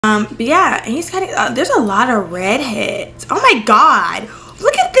But yeah, he's kind of, there's a lot of redheads. Oh my God.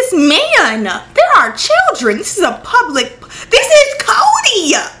 Look at this man. There are children. This is a public, this is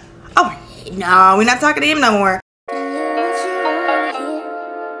Cody. Oh no, we're not talking to him no more.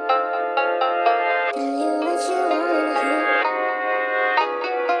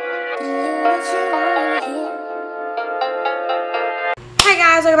 Hi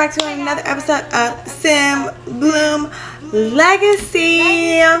guys, welcome back to another episode of Sim Bloom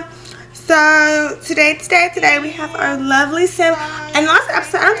Legacy. So today we have our lovely Sim. And last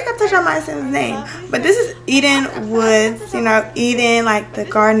episode, I don't think I touched on my Sim's name, but this is EOODS. You know, Eden, like the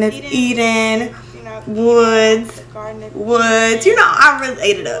Garden of Eden, Woods. You know, I really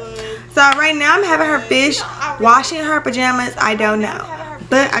ate it up. So right now I'm having her fish, washing her pajamas. I don't know,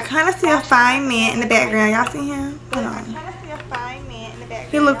 but I kind of see a fine man in the background. Y'all see him? Hold on.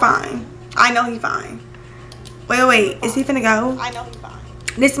 He look fine. I know he fine. Wait. Is he finna go? I know he fine.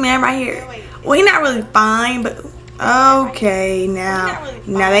 This man right here. Well, he not really fine, but okay. Now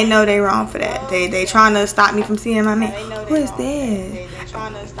they know they wrong for that. They trying to stop me from seeing my man. Who is this?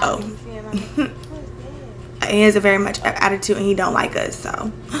 Oh. He has a very much attitude and he don't like us,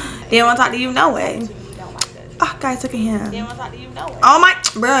 so they don't want to talk to you no way. Oh, guys, look at him. Oh my,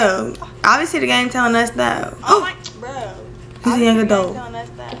 bro. Obviously the game telling us though. Oh my, bro. He's a young adult.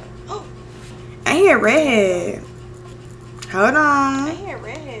 I hear redhead. Hold on.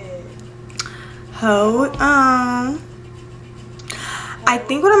 Hold on. I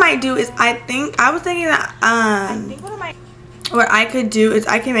think what I might do is I was thinking that what I could do is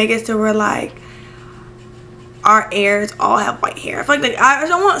I can make it so we're like our heirs all have white hair. I feel like I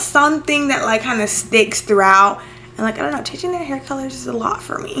don't want something that like kind of sticks throughout, and like I don't know, changing their hair colors is a lot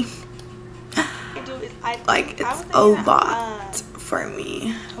for me. Like it's a lot for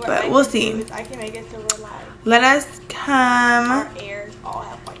me, but we'll see. Let us come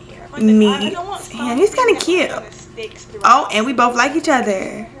meet him. He's kind of cute. Oh, and we both like each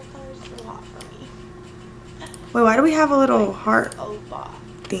other. Wait, why do we have a little heart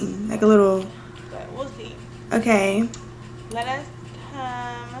thing? Like a little. Okay. Let us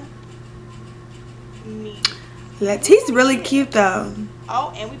come meet. He's really cute though.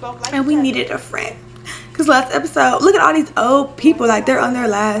 Oh, and we both like. And we needed a friend. Cause last episode, look at all these old people, like they're on their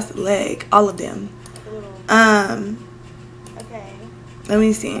last leg, all of them. Okay. Let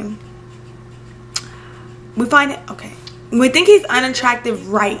me see. We find it. Okay. We think he's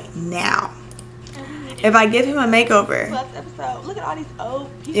unattractive right now. If I give him a makeover, last episode, look at all these old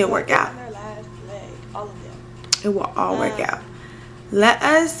people. It'll work out. On their last leg, all of them. It will all work out. Let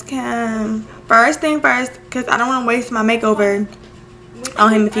us come. First thing first, cause I don't want to waste my makeover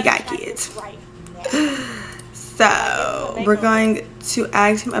on him if he got kids. So we're going to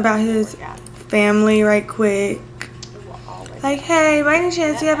ask him about his family right quick. Like, hey, by any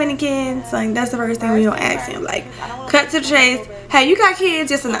chance do you have any kids? Like, that's the first thing we don't ask him. Like, cut to the chase. Hey, you got kids?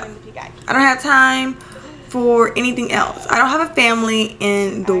 Yes or no? I don't have time for anything else. I don't have a family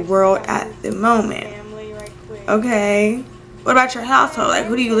in the world at the moment. Okay. What about your household? Like,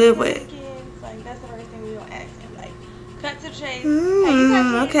 who do you live with?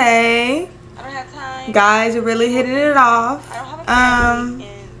 Okay. Guys are really hitting it off.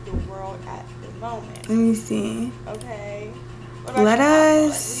 Let me see. Let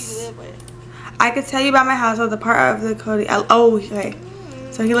us. I could tell you about my household, the part of the Cody. Oh, okay.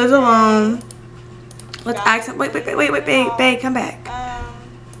 So he lives alone. Let's ask him. Wait, babe, come back.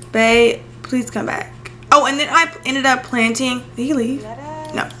 Babe, please come back. Oh, and then I ended up planting. Did he leave?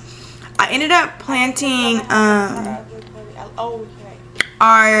 No. I ended up planting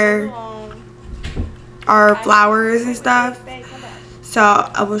our flowers and stuff, so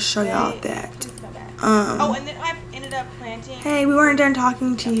I will show y'all that. Oh, and then I ended up planting. Hey, we weren't done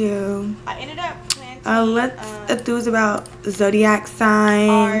talking to you. I ended up planting. Let's enthuse about zodiac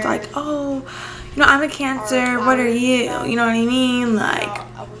signs. Like, oh, you know, I'm a Cancer. What are you? You know what I mean? Like,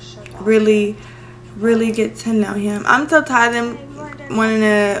 really get to know him. I'm so tired of them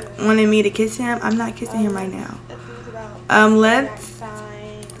wanting me to kiss him. I'm not kissing him right now. Let's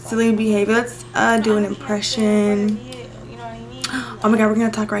silly behavior. Let's do an impression. Oh my God, we're gonna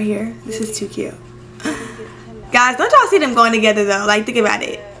talk right here. This is too cute. Guys, don't y'all see them going together though? Like, think about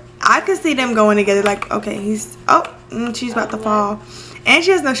it. I could see them going together. Like, okay, he's she's about to fall, and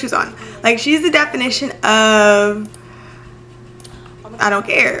she has no shoes on. Like, she's the definition of I don't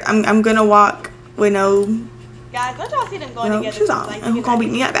care. I'm gonna walk with no. Guys, don't y'all see them going together? Shoes on, like, and who's gonna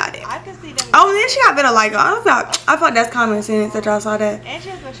beat me up about it? I can see them. Oh, and then she got better like I thought that's common sense that y'all saw that.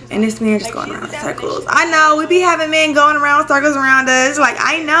 And this man just going around in circles. I know we be having men going around circles around us. Like,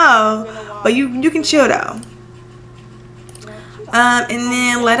 I know, but you can chill though. And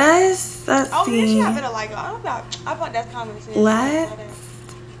then let's see. Let's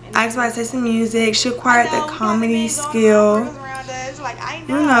ask about say some music. She acquired the comedy skill.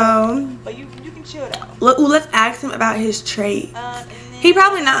 You know. Let's ask him about his trait. He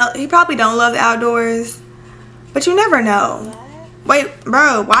probably don't love the outdoors, but you never know. Wait,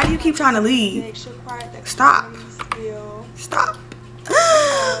 bro, why do you keep trying to leave? Stop. Stop.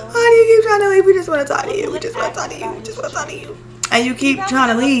 Why do you keep trying to leave? We just want to talk to you. We just want to talk to you. We just want to talk to you. And you keep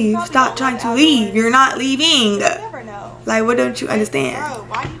trying to leave. Stop trying to leave. You're not leaving. Like, what don't you understand?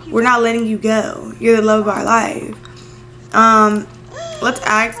 We're not letting you go. You're the love of our life. Let's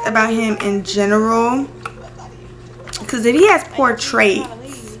ask about him in general. Because if he has poor traits,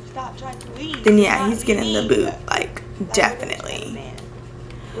 then yeah, he's getting the boot. Like, definitely.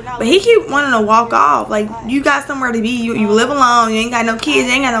 But he keep wanting to walk off. Like, you got somewhere to be. You live alone. You ain't got no kids.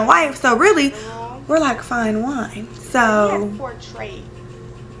 You ain't got no wife. So really, we're like fine wine. So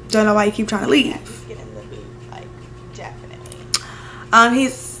don't know why you keep trying to leave.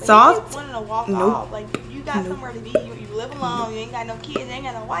 He's soft. Nope. Like, you got somewhere to be. You live alone. You ain't got no kids. You ain't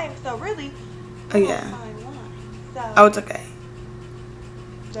got no wife. So really, oh yeah. Oh, it's okay.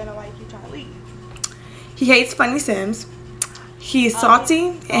 Don't know why you keep trying to leave. He hates funny Sims. He's salty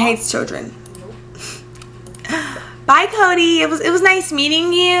and hates children. Bye, Cody. It was nice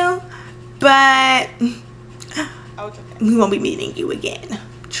meeting you, but we won't be meeting you again.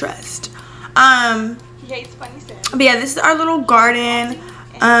 Trust. He hates funny Sims. But yeah, this is our little garden.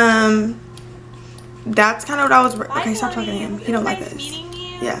 That's kind of what I was. Okay, stop talking to him. He don't like us.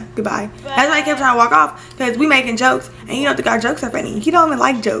 Yeah, goodbye. That's why I kept trying to walk off, because we making jokes, and you don't think our jokes are funny. He don't even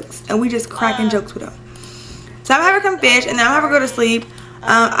like jokes, and we just cracking jokes with him. So I'm having her come fish, and then I'm having her go to sleep.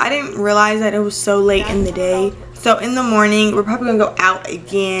 I didn't realize that it was so late in the day. So in the morning, we're probably gonna go out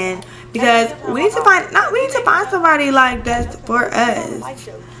again, because we need to find somebody like that's for us,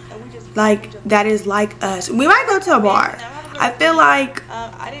 like that is like us. We might go to a bar. I feel like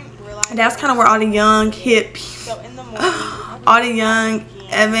that's kind of where all the young hip, all the young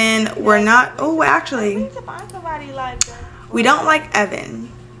Evan, we're not. Oh, actually, we don't like Evan.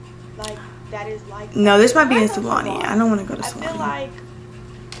 No, this might be in Sulani. I don't want to go to Sulani.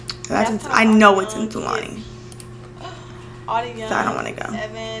 I know it's in Sulani. So I don't want to go.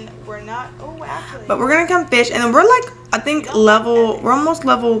 But we're going to come fish. And then we're like, I think we're almost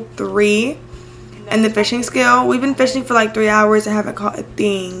level 3 in the fishing skill. We've been fishing for like 3 hours and haven't caught a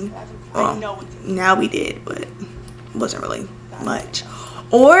thing. Well, now we did, but it wasn't really much.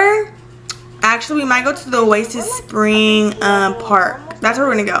 Or, actually, we might go to the Oasis Spring Park. That's where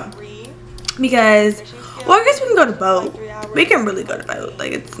we're going to go. Because, well, I guess we can go to boat. We can really go to boat.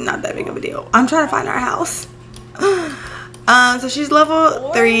 Like, it's not that big of a deal. I'm trying to find our house. So she's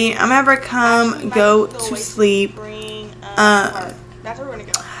level 3. I'm gonna have her go to sleep.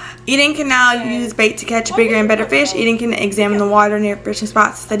 Eden can now use bait to catch bigger and better fish. Eden can examine the water near fishing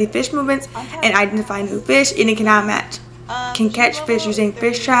spots to study fish movements and identify new fish. Eden can now catch fish using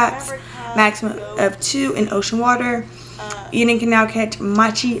fish traps, maximum of 2 in ocean water. Eden can now catch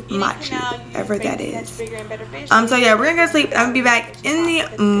machi, whatever that is. So yeah, we're gonna go to sleep. I'm gonna be back in the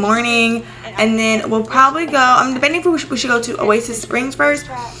morning, and then we'll probably go. I'm debating if we should go to Oasis Springs first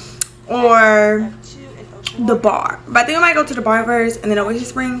or the bar. But I think I might go to the bar first and then Oasis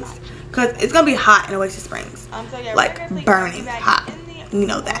Springs, because it's gonna be hot in Oasis Springs, like burning hot. You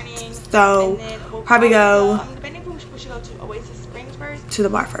know that. So probably go to the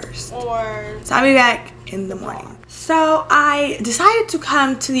bar first. So I'll be back in the morning. So I decided to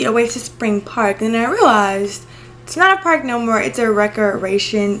come to the Oasis Spring Park, and I realized it's not a park no more. It's a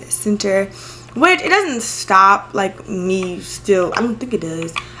recreation center, which it doesn't stop like me still. I don't think it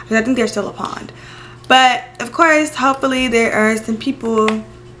does, because I think there's still a pond. But of course, hopefully there are some people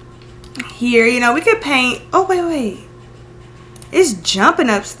here. You know, we could paint. Oh wait, it's jumping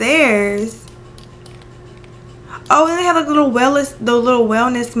upstairs. Oh, and they have like the little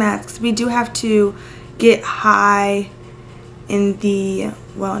wellness masks. We do have to get high in the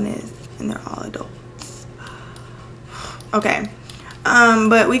wellness, and they're all adults. Okay,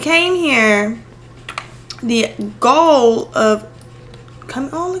 but we came here. The goal of coming,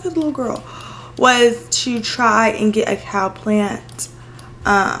 oh look at the little girl, was to try and get a cow plant.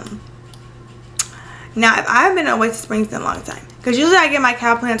 Now if I've been to Oasis Springs in a long time, because usually I get my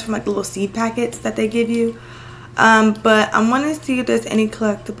cow plants from like the little seed packets that they give you, but I want to see if there's any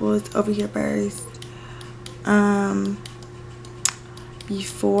collectibles over here first.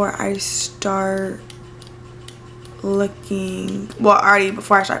 Before I start looking, well,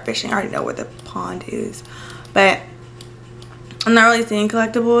 before I start fishing, I already know where the pond is, but I'm not really seeing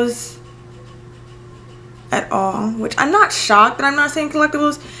collectibles. at all, which I'm not shocked that I'm not saying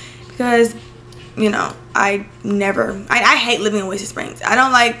collectibles, because you know, I hate living in Wasted Springs. I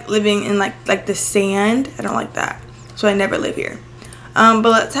don't like living in like the sand. I don't like that, so I never live here. But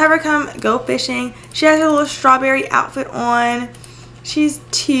let's have her come go fishing. She has her little strawberry outfit on. She's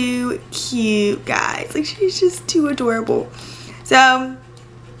too cute, guys. Like, she's just too adorable. So I'm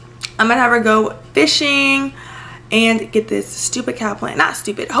gonna have her go fishing and get this stupid cow plant. Not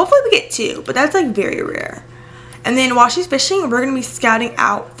stupid, hopefully we get 2, but that's like very rare. And then while she's fishing, we're gonna be scouting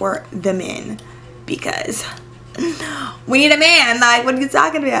out for the men, because we need a man. Like, what are you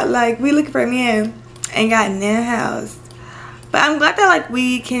talking about? Like, we looking for a man. Ain't got in their house. But I'm glad that like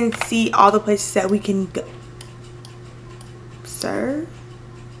we can see all the places that we can go. Sir?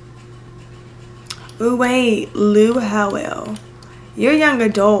 Oh wait, Lou Howell. You're a young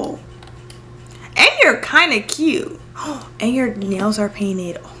adult. And you're kind of cute. And your nails are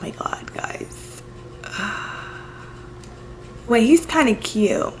painted. Oh my god, guys. Wait, he's kind of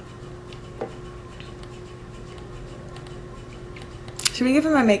cute. Should we give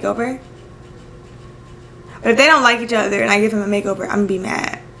him a makeover? But if they don't like each other and I give him a makeover, I'm gonna be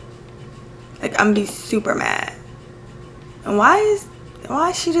mad. Like, I'm gonna be super mad. And why is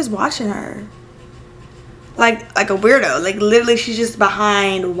she just watching her? Like a weirdo. Like, literally she's just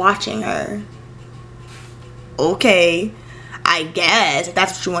behind watching her. Okay, I guess if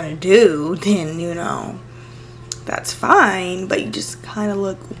that's what you want to do, then, you know, that's fine. But you just kind of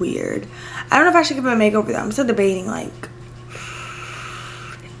look weird. I don't know if I should give him a makeover though. I'm still debating. Like,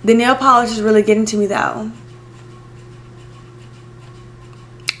 the nail polish is really getting to me though.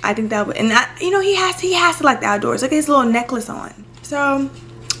 I think that would, and you know, he has to like the outdoors. Look at his little necklace on. So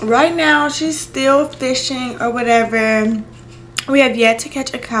right now she's still fishing or whatever. We have yet to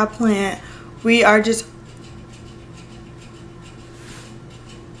catch a cow plant. We are just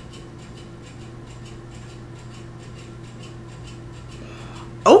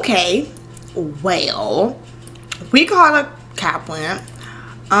okay. Well, we caught a cow plant.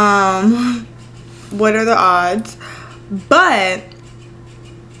 What are the odds? But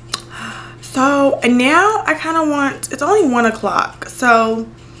so now I kind of want, it's only 1 o'clock, so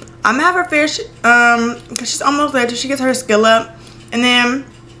I'm gonna have her fish because she's almost there till she gets her skill up, and then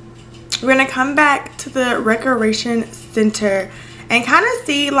we're gonna come back to the recreation center and kind of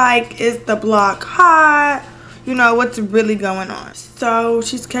see, like, is the block hot, you know, what's really going on. So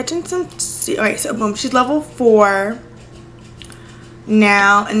she's catching some, okay, so boom, she's level 4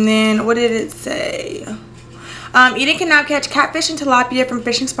 now. And then what did it say? Eden can now catch catfish and tilapia from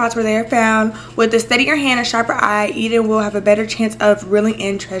fishing spots where they are found. With a steadier hand and sharper eye, Eden will have a better chance of reeling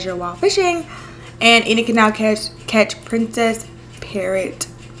in treasure while fishing. And Eden can now catch princess parrot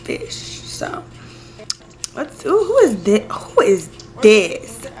fish. So let's, ooh, who is this? Who is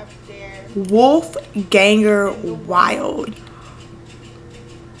this? Wolfganger Wild.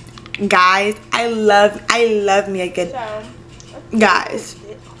 Guys, I love me a good, guys.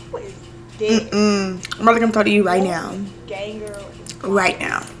 I'm about to come talk to you right now. Right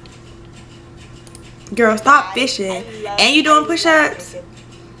now. Girl, stop fishing. And you doing push-ups?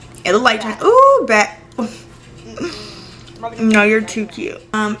 It look like, ooh, back. No, you're too cute.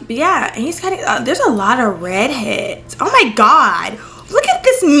 But yeah, and he's kind of, there's a lot of redheads. Oh my god. Look at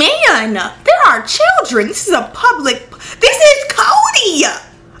this man. There are children. This is a public, this is Cody.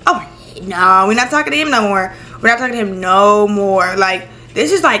 Oh, no, we're not talking to him no more. We're not talking to him no more. Like,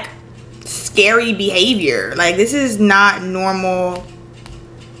 this is like scary behavior. Like, this is not normal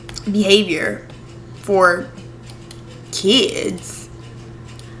behavior for kids.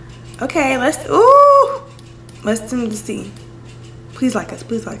 Okay, let's see. Please like us,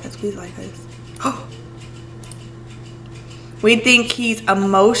 please like us, please like us. Oh, we think he's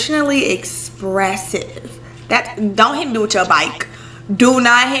emotionally expressive. That, don't hit me with your bike. Do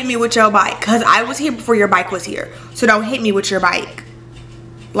not hit me with your bike, because I was here before your bike was here. So don't hit me with your bike.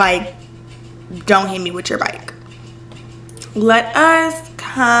 Like, don't hit me with your bike. Let us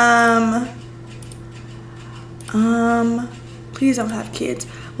come. Please don't have kids.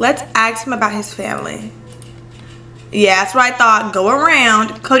 Let's ask him about his family. Yeah, that's what I thought. Go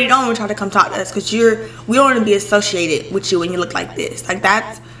around. Cody, don't even try to come talk to us, because we don't want to be associated with you when you look like this. Like,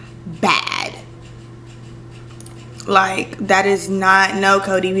 that's bad. Like, that is not, no,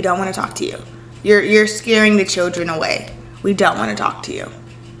 Cody, we don't want to talk to you. You're scaring the children away. We don't want to talk to you.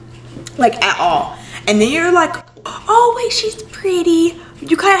 Like, at all. And then you're like, oh wait, she's pretty.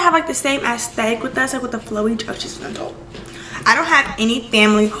 You kind of have like the same aesthetic with us, like with the flowy, oh, she's an adult. I don't have any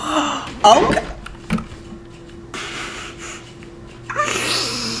family. Okay.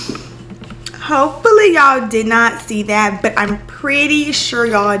 Hopefully y'all did not see that, but I'm pretty sure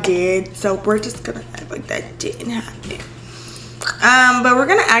y'all did. So we're just gonna, like that didn't happen. But we're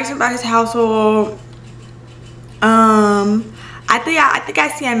gonna ask him about his household. I think I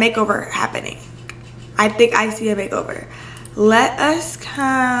see a makeover happening. I think I see a makeover. Let us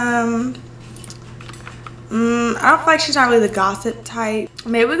come. I don't feel like she's not really the gossip type.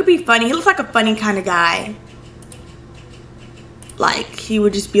 Maybe it could be funny. He looks like a funny kind of guy. Like, he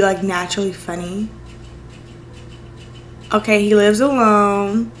would just be like naturally funny. Okay, he lives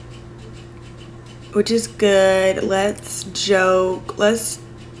alone, which is good. Let's joke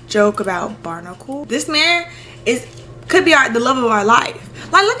about Barnacle. This man could be the love of our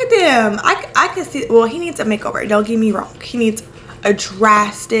life. Like, look at them. I can see, well, he needs a makeover, don't get me wrong. He needs a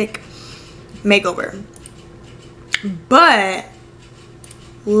drastic makeover. But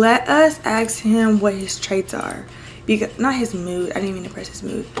let us ask him what his traits are. Because, not his mood, I didn't mean to press his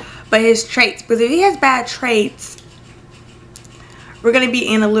mood, but his traits. Because if he has bad traits, we're gonna be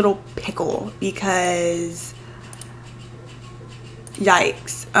in a little pickle. Because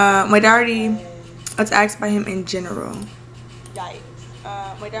yikes. Let's ask about him in general. Yikes.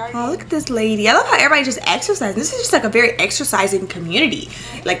 Oh, look at this lady. I love how everybody just exercises. This is just like a very exercising community.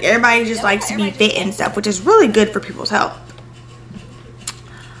 Like, everybody just likes to be fit and stuff, which is really good for people's health.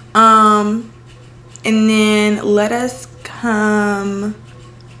 And then let us come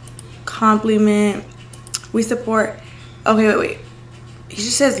compliment. We support. Okay, wait. He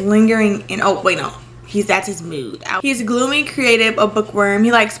just says lingering in. Oh, wait, no. That's his mood. He's gloomy, creative, a bookworm.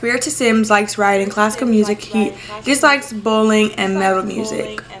 He likes spirited Sims, likes writing, classical music. He dislikes bowling and metal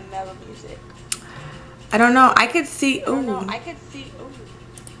music. I don't know. I could see. Ooh. I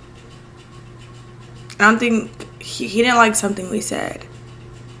don't think he didn't like something we said.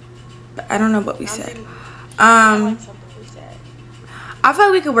 But I don't know what we said. I feel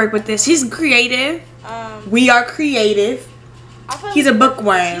like we could work with this. He's creative. We are creative. He's a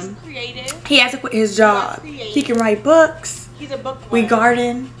bookworm. He has to quit his job. He can write books. He's a bookworm. We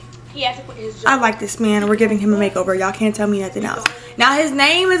garden. He has to quit his job. I like this man. We're giving him a makeover. Y'all can't tell me nothing else. Now his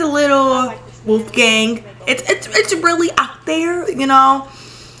name is a little Wolfgang. It's really out there, you know.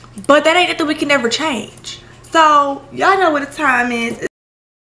 But that ain't nothing we can never change. So y'all know what the time is.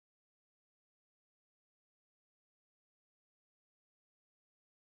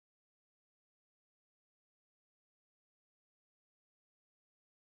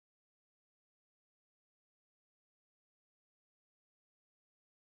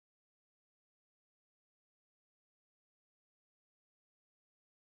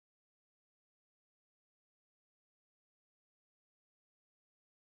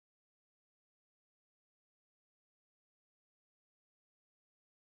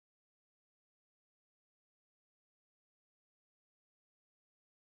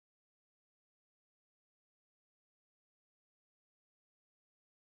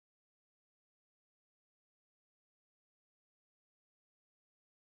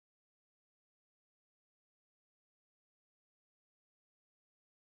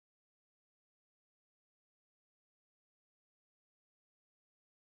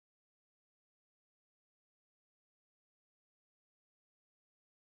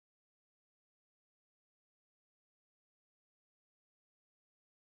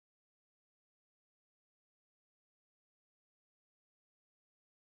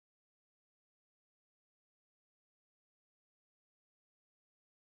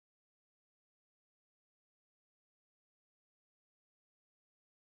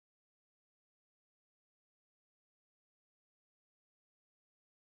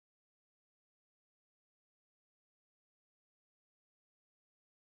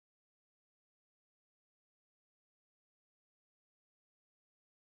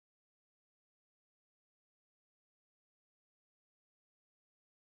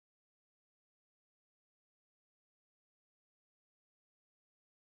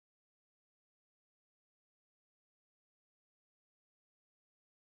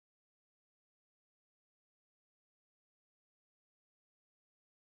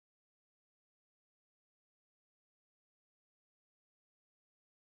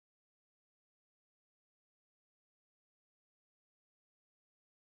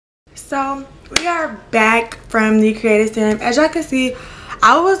 So we are back from the creative sim. As y'all can see,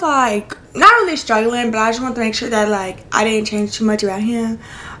 I was like not really struggling, but I just wanted to make sure that like I didn't change too much about him,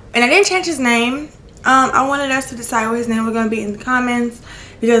 and I didn't change his name. I wanted us to decide what his name was going to be in the comments,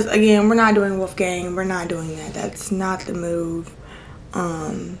 because again, we're not doing Wolfgang. We're not doing that. That's not the move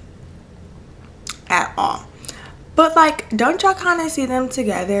at all. But like, don't y'all kind of see them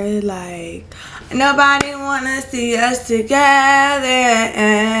together? Like, nobody wanna see us together.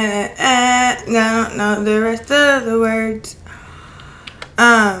 No, the rest of the words.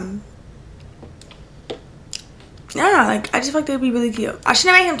 yeah, like I just feel like they'd be really cute. I should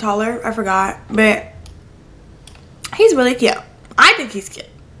have made him taller. I forgot, but he's really cute. I think he's cute,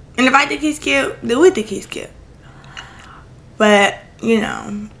 and if I think he's cute, then we think he's cute. But you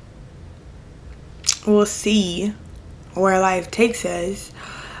know, we'll see where life takes us.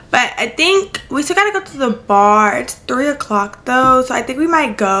 But I think we still gotta go to the bar. It's 3 o'clock though, so I think we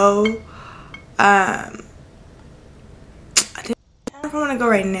might go. I don't know if I want to go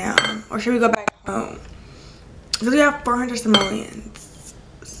right now, or should we go back home? Because we have 400 simoleons,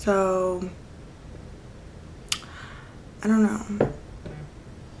 so I don't know.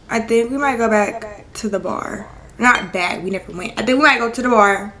 I think we might go back to the bar. Not back, we never went. I think we might go to the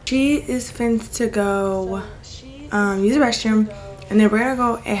bar. She is finna to go use the restroom, and then we're gonna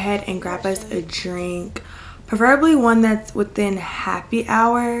go ahead and grab us a drink, preferably one that's within happy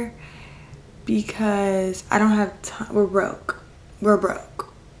hour, because I don't have time. We're broke.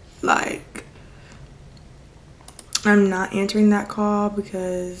 Like, I'm not answering that call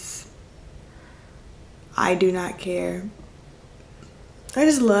because I do not care. I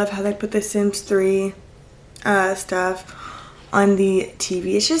just love how they put the Sims 3 stuff on the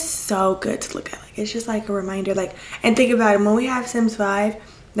TV. It's just so good to look at. Like, it's just like a reminder. Like, and think about it, when we have Sims 5,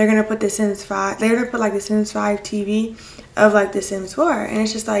 they're gonna put the Sims 5, they're gonna put like the Sims 5 TV of like the Sims 4, and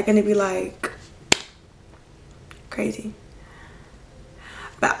it's just like gonna be like crazy.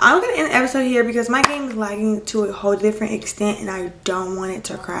 But I'm gonna end the episode here because my game is lagging to a whole different extent and I don't want it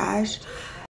to crash.